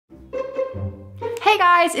Hey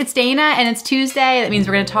guys, it's Dana and it's Tuesday. That means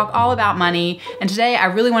we're gonna talk all about money. And today I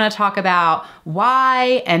really wanna talk about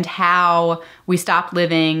why and how we stopped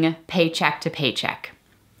living paycheck to paycheck.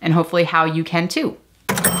 And hopefully how you can too.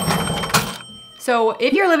 So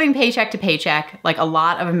if you're living paycheck to paycheck, like a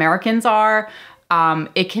lot of Americans are,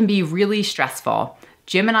 it can be really stressful.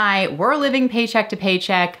 Jim and I were living paycheck to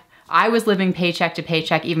paycheck. I was living paycheck to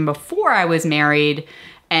paycheck even before I was married,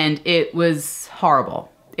 and it was horrible.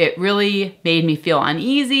 It really made me feel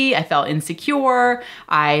uneasy. I felt insecure.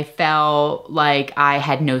 I felt like I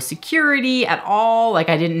had no security at all. Like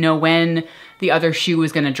I didn't know when the other shoe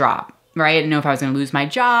was gonna drop, right? I didn't know if I was gonna lose my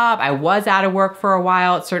job. I was out of work for a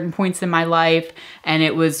while at certain points in my life, and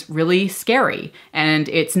it was really scary. And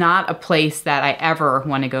it's not a place that I ever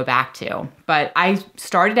wanna go back to. But I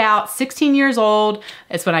started out 16 years old.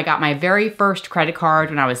 It's when I got my very first credit card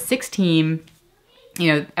when I was 16.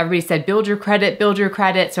 You know, everybody said, build your credit, build your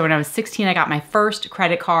credit. So when I was 16, I got my first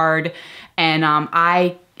credit card, and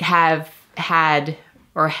I have had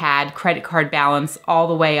credit card balance all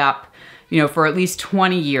the way up, you know, for at least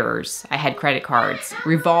 20 years. I had credit cards,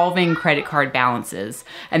 revolving credit card balances.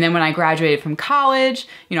 And then when I graduated from college,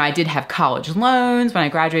 you know, I did have college loans. When I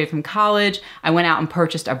graduated from college, I went out and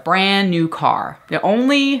purchased a brand new car, the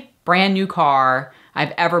only brand new car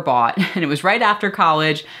I've ever bought, and it was right after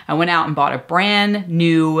college. I went out and bought a brand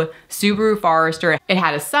new Subaru Forester. It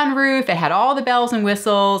had a sunroof, it had all the bells and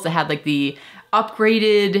whistles, it had like the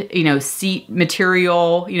upgraded, you know, seat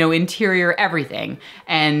material, you know, interior, everything,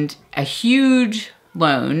 and a huge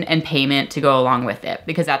loan and payment to go along with it,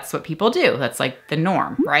 because that's what people do. That's like the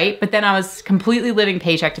norm, right? But then I was completely living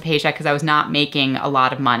paycheck to paycheck because I was not making a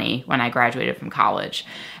lot of money when I graduated from college.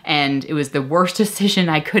 And it was the worst decision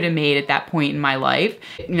I could have made at that point in my life.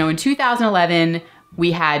 You know, in 2011,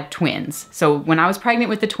 we had twins. So when I was pregnant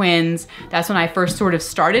with the twins, that's when I first sort of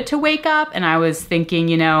started to wake up, and I was thinking,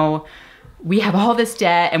 you know, we have all this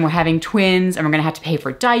debt and we're having twins and we're gonna have to pay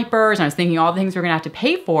for diapers. And I was thinking all the things we're gonna have to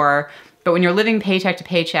pay for. But when you're living paycheck to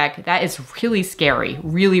paycheck, that is really scary,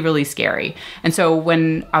 really, really scary. And so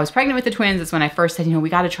when I was pregnant with the twins, that's when I first said, you know, we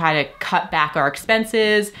gotta try to cut back our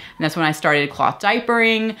expenses. And that's when I started cloth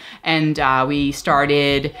diapering, and we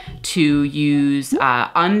started to use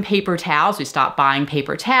unpaper towels. We stopped buying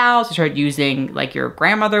paper towels. We started using, like your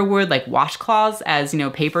grandmother would, like washcloths as, you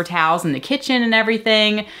know, paper towels in the kitchen and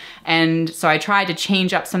everything. And so I tried to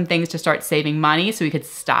change up some things to start saving money so we could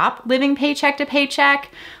stop living paycheck to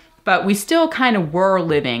paycheck. But we still kind of were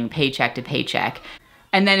living paycheck to paycheck.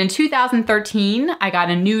 And then in 2013, I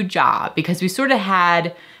got a new job because we sort of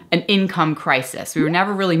had an income crisis. We were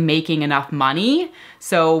never really making enough money.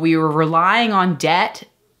 So we were relying on debt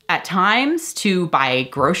at times to buy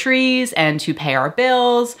groceries and to pay our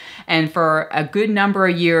bills. And for a good number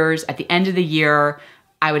of years, at the end of the year,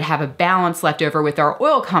 I would have a balance left over with our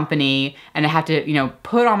oil company, and I have to, you know,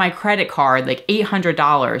 put on my credit card like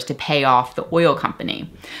 $800 to pay off the oil company.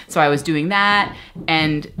 So I was doing that.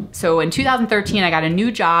 And so in 2013, I got a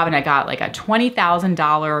new job and I got like a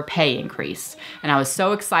 $20,000 pay increase. And I was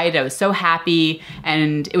so excited, I was so happy.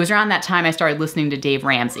 And it was around that time I started listening to Dave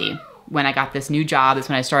Ramsey. When I got this new job, that's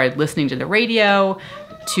when I started listening to the radio,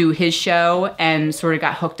 to his show, and sort of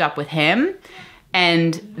got hooked up with him.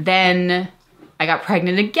 And then I got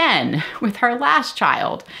pregnant again with our last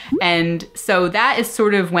child. And so that is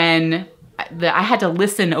sort of when I had to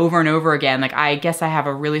listen over and over again. Like, I guess I have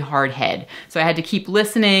a really hard head. So I had to keep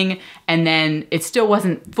listening, and then it still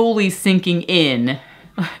wasn't fully sinking in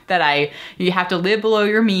that you have to live below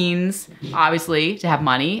your means, obviously, to have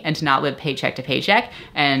money and to not live paycheck to paycheck.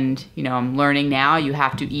 And, you know, I'm learning now you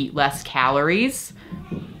have to eat less calories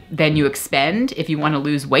than you expend if you want to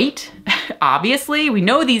lose weight. Obviously, we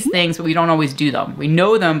know these things, but we don't always do them. We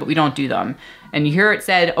know them, but we don't do them. And you hear it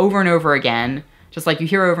said over and over again, just like you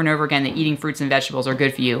hear over and over again that eating fruits and vegetables are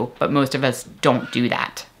good for you, but most of us don't do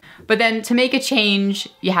that. But then to make a change,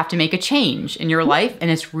 you have to make a change in your life,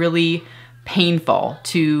 and it's really painful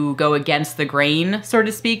to go against the grain, so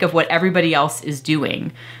to speak, of what everybody else is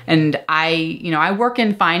doing. And I work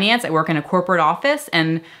in finance, I work in a corporate office,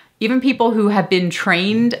 and even people who have been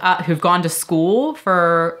trained, who've gone to school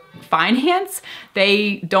for finance,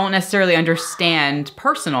 they don't necessarily understand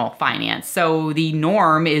personal finance. So the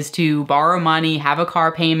norm is to borrow money, have a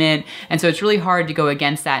car payment, and so it's really hard to go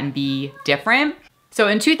against that and be different. So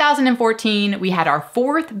in 2014, we had our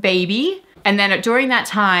fourth baby, and then during that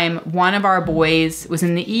time, one of our boys was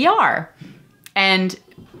in the ER. And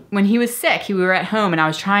when he was sick, we were at home, and I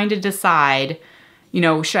was trying to decide, you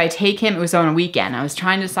know, should I take him? It was on a weekend. I was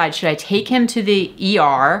trying to decide, should I take him to the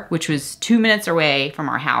ER, which was 2 minutes away from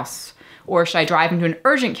our house, or should I drive him to an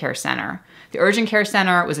urgent care center? The urgent care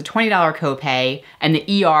center was a $20 copay, and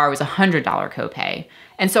the ER was a $100 copay.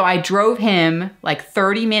 And so I drove him like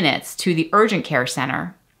 30 minutes to the urgent care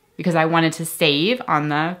center because I wanted to save on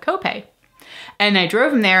the copay. And I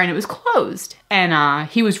drove him there and it was closed. And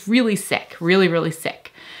he was really sick, really, really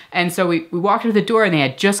sick. And so we walked to the door and they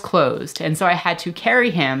had just closed. And so I had to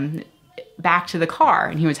carry him back to the car,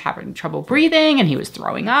 and he was having trouble breathing and he was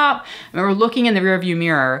throwing up. I remember looking in the rearview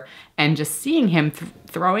mirror and just seeing him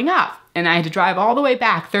throwing up. And I had to drive all the way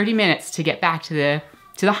back 30 minutes to get back to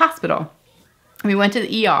the hospital. And we went to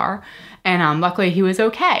the ER, and luckily he was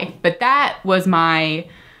okay. But that was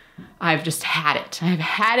I've just had it. I've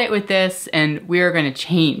had it with this, and we're going to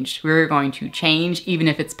change. We're going to change, even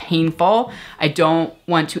if it's painful. I don't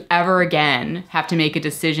want to ever again have to make a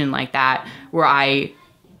decision like that where I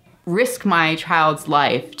risk my child's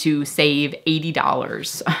life to save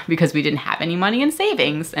 $80 because we didn't have any money in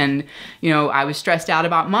savings. And, I was stressed out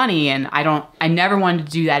about money, and I never wanted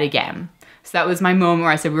to do that again. So that was my moment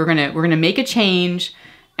where I said, we're gonna make a change,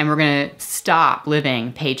 and we're gonna stop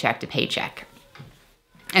living paycheck to paycheck.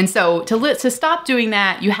 And so to stop doing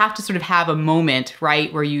that, you have to sort of have a moment,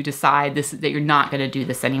 right, where you decide that you're not gonna do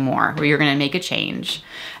this anymore, where you're gonna make a change.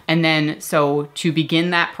 And then, so to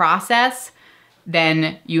begin that process,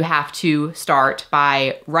 then you have to start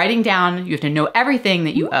by writing down, you have to know everything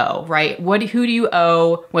that you owe, right? Who do you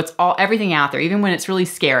owe? What's everything out there, even when it's really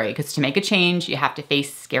scary, because to make a change, you have to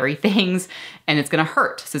face scary things, and it's gonna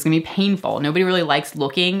hurt. So it's gonna be painful. Nobody really likes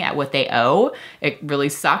looking at what they owe. It really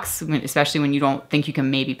sucks, especially when you don't think you can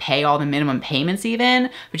maybe pay all the minimum payments even,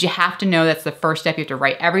 but you have to know that's the first step. You have to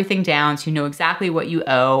write everything down so you know exactly what you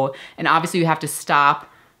owe. And obviously you have to stop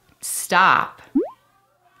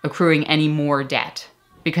accruing any more debt,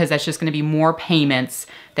 because that's just gonna be more payments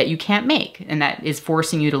that you can't make, and that is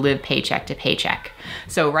forcing you to live paycheck to paycheck.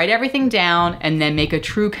 So write everything down and then make a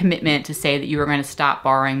true commitment to say that you are gonna stop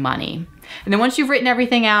borrowing money. And then once you've written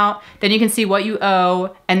everything out, then you can see what you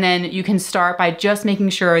owe, and then you can start by just making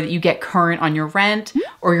sure that you get current on your rent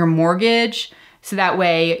or your mortgage, so that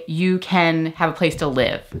way you can have a place to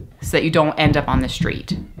live, so that you don't end up on the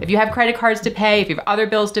street. If you have credit cards to pay, if you have other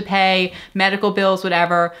bills to pay, medical bills,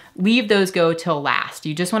 whatever, leave those go till last.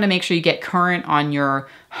 You just wanna make sure you get current on your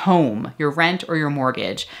home, your rent or your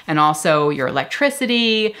mortgage, and also your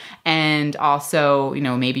electricity, and also,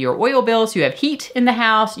 maybe your oil bills. So you have heat in the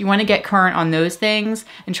house. You wanna get current on those things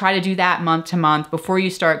and try to do that month to month before you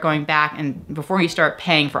start going back and before you start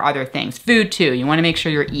paying for other things. Food too, you wanna make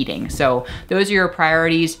sure you're eating. So those are your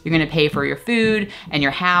priorities. You're gonna pay for your food and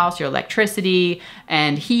your house, your electricity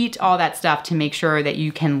and heat, all that stuff, to make sure that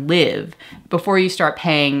you can live before you start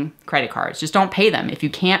paying credit cards. Just don't pay them. If you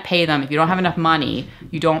can't pay them, if you don't have enough money,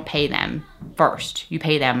 you don't pay them first. You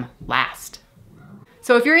pay them last.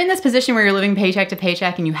 So if you're in this position where you're living paycheck to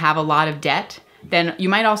paycheck and you have a lot of debt, then you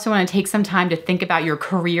might also want to take some time to think about your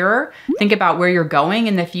career, think about where you're going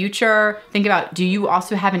in the future, think about, do you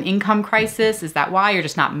also have an income crisis? Is that why you're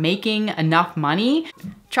just not making enough money?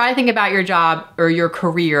 Try to think about your job or your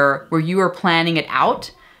career where you are planning it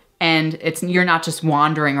out, and you're not just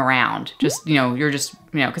wandering around.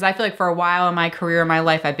 Because I feel like for a while in my career, in my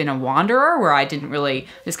life, I've been a wanderer where I didn't really,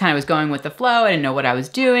 just kind of was going with the flow. I didn't know what I was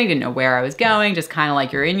doing, didn't know where I was going, just kind of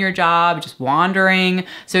like you're in your job, just wandering.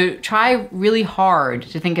 So try really hard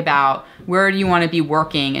to think about, where do you want to be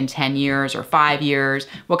working in 10 years or 5 years?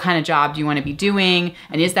 What kind of job do you want to be doing?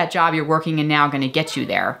 And is that job you're working in now going to get you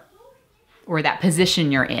there? Or that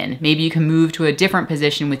position you're in? Maybe you can move to a different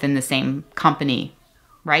position within the same company,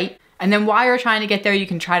 right? And then while you're trying to get there, you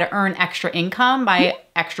can try to earn extra income by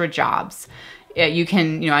extra jobs. You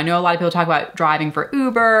can, I know a lot of people talk about driving for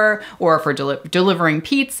Uber or for delivering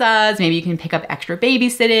pizzas. Maybe you can pick up extra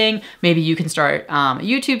babysitting. Maybe you can start a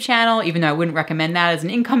YouTube channel, even though I wouldn't recommend that as an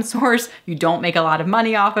income source. You don't make a lot of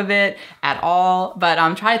money off of it at all. But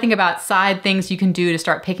try to think about side things you can do to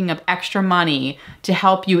start picking up extra money to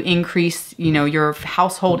help you increase, your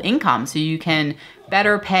household income, so you can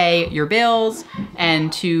better pay your bills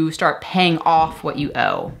and to start paying off what you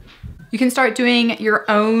owe. You can start doing your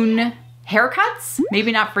own haircuts.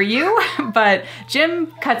 Maybe not for you, but Jim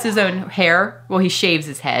cuts his own hair. Well, he shaves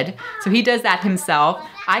his head, so he does that himself.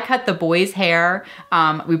 I cut the boys' hair.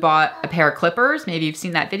 We bought a pair of clippers. Maybe you've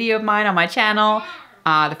seen that video of mine on my channel.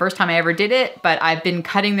 The first time I ever did it, but I've been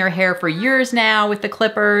cutting their hair for years now with the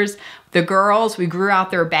clippers. The girls, we grew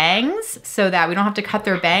out their bangs so that we don't have to cut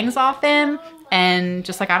their bangs often. And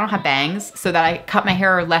just like I don't have bangs, so that I cut my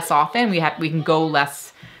hair less often. We can go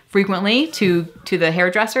less frequently to the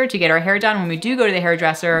hairdresser to get our hair done. When we do go to the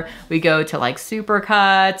hairdresser, we go to like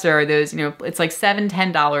Supercuts or those, it's like $7,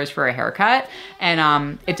 $10 for a haircut,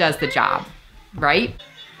 and it does the job, right?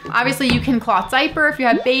 Obviously you can cloth diaper if you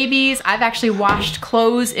have babies. I've actually washed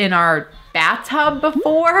clothes in our bathtub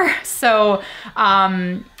before. So,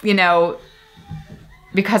 you know,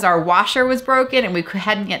 because our washer was broken and we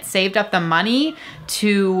hadn't yet saved up the money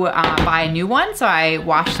to buy a new one. So I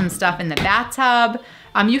washed some stuff in the bathtub.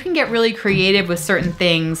 You can get really creative with certain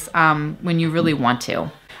things when you really want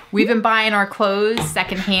to. We've been buying our clothes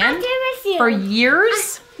secondhand for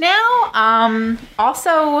years now.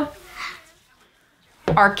 Also,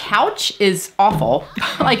 our couch is awful.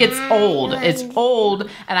 Like it's old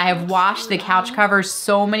and I have washed the couch covers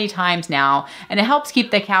so many times now, and it helps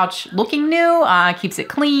keep the couch looking new, keeps it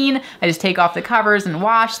clean. I just take off the covers and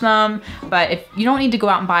wash them. But if you don't need to go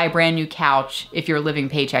out and buy a brand new couch if you're living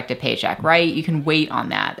paycheck to paycheck, right? You can wait on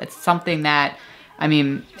that. It's something that, I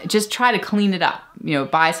mean, just try to clean it up. You know,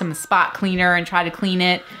 buy some spot cleaner and try to clean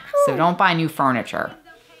it. So don't buy new furniture.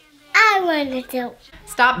 I wanted to.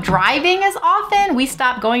 Stop driving as often. We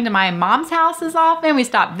stopped going to my mom's house as often. We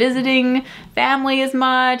stopped visiting family as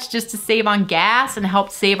much just to save on gas and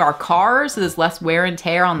help save our cars so there's less wear and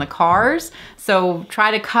tear on the cars. So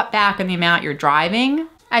try to cut back on the amount you're driving.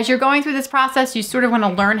 As you're going through this process, you sort of want to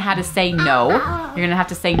learn how to say no. You're gonna have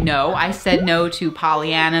to say no. I said no to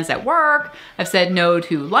Pollyannas at work. I've said no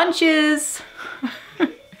to lunches.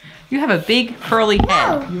 You have a big curly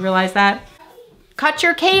head. You realize that? Cut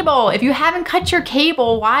your cable. If you haven't cut your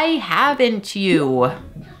cable, why haven't you?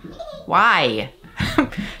 Why?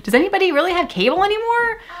 Does anybody really have cable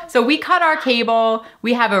anymore? So we cut our cable.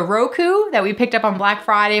 We have a Roku that we picked up on Black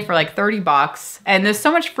Friday for like 30 bucks. And there's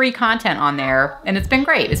so much free content on there. And it's been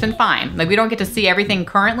great. It's been fine. Like we don't get to see everything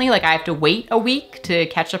currently. Like I have to wait a week to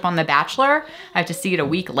catch up on The Bachelor. I have to see it a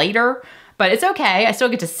week later. But it's okay. I still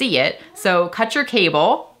get to see it. So cut your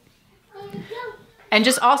cable. And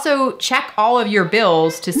just also check all of your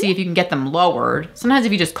bills to see if you can get them lowered. Sometimes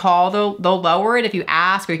if you just call, they'll lower it if you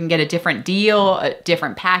ask, or you can get a different deal, a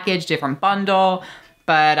different package, different bundle.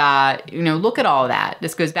 But, you know, look at all of that.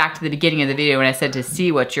 This goes back to the beginning of the video when I said to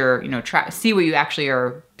see what you're, you know, see what you actually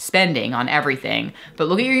are spending on everything. But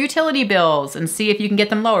look at your utility bills and see if you can get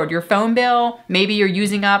them lowered. Your phone bill, maybe you're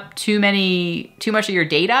using up too much of your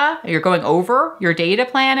data. You're going over your data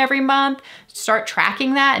plan every month. Start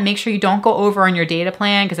tracking that and make sure you don't go over on your data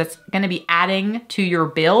plan because that's going to be adding to your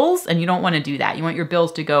bills and you don't want to do that. You want your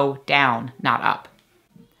bills to go down, not up.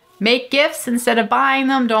 Make gifts instead of buying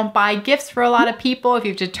them. Don't buy gifts for a lot of people. If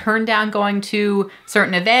you have to turn down going to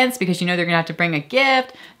certain events because you know they're gonna have to bring a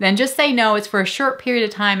gift, then just say no. It's for a short period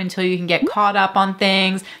of time until you can get caught up on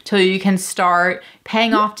things, till you can start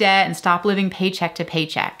paying off debt and stop living paycheck to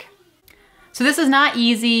paycheck. So this is not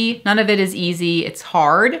easy. None of it is easy. It's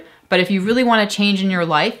hard. But if you really want to change in your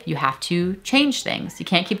life, you have to change things. You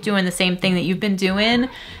can't keep doing the same thing that you've been doing.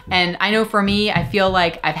 And I know for me, I feel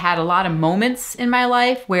like I've had a lot of moments in my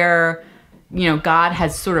life where, you know, God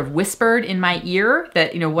has sort of whispered in my ear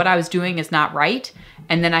that, you know, what I was doing is not right.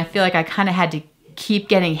 And then I feel like I kind of had to keep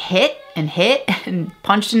getting hit and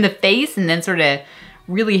punched in the face and then sort of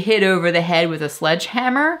really hit over the head with a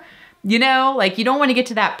sledgehammer. You know, like you don't want to get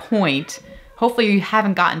to that point. Hopefully you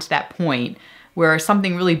haven't gotten to that point where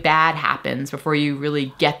something really bad happens before you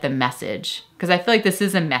really get the message. Because I feel like this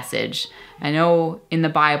is a message. I know in the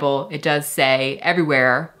Bible, it does say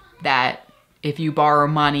everywhere that if you borrow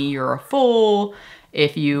money, you're a fool.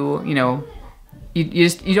 If you know,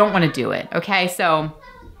 you don't want to do it, okay? So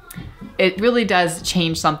it really does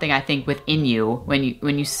change something, I think, within you when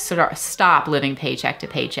you sort of stop living paycheck to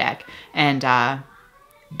paycheck. And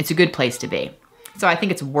it's a good place to be. So I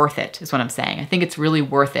think it's worth it, is what I'm saying. I think it's really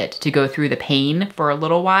worth it to go through the pain for a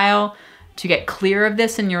little while, to get clear of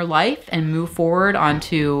this in your life and move forward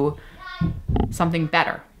onto something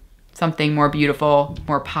better, something more beautiful,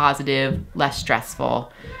 more positive, less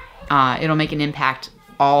stressful. It'll make an impact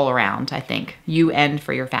all around, I think, you and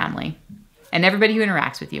for your family and everybody who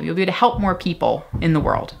interacts with you. You'll be able to help more people in the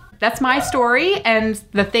world. That's my story and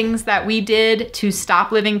the things that we did to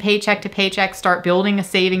stop living paycheck to paycheck, start building a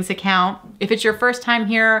savings account. If it's your first time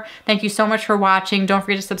here, thank you so much for watching. Don't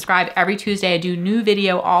forget to subscribe. Every Tuesday I do a new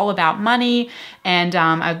video all about money, and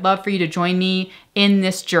I'd love for you to join me in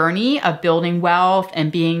this journey of building wealth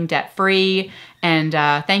and being debt-free. And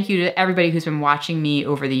thank you to everybody who's been watching me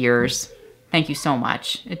over the years. Thank you so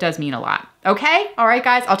much. It does mean a lot. Okay? All right,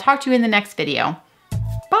 guys, I'll talk to you in the next video.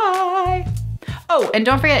 Bye. Oh, and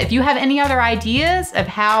don't forget, if you have any other ideas of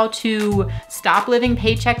how to stop living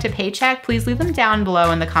paycheck to paycheck, please leave them down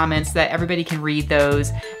below in the comments so that everybody can read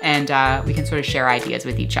those and we can sort of share ideas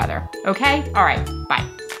with each other. Okay? All right, bye.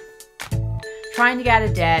 Trying to get out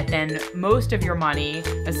of debt, then most of your money,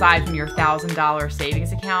 aside from your $1,000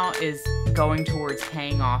 savings account, is going towards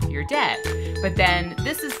paying off your debt. But then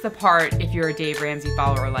this is the part, if you're a Dave Ramsey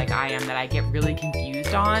follower like I am, that I get really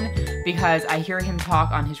confused on, because I hear him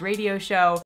talk on his radio show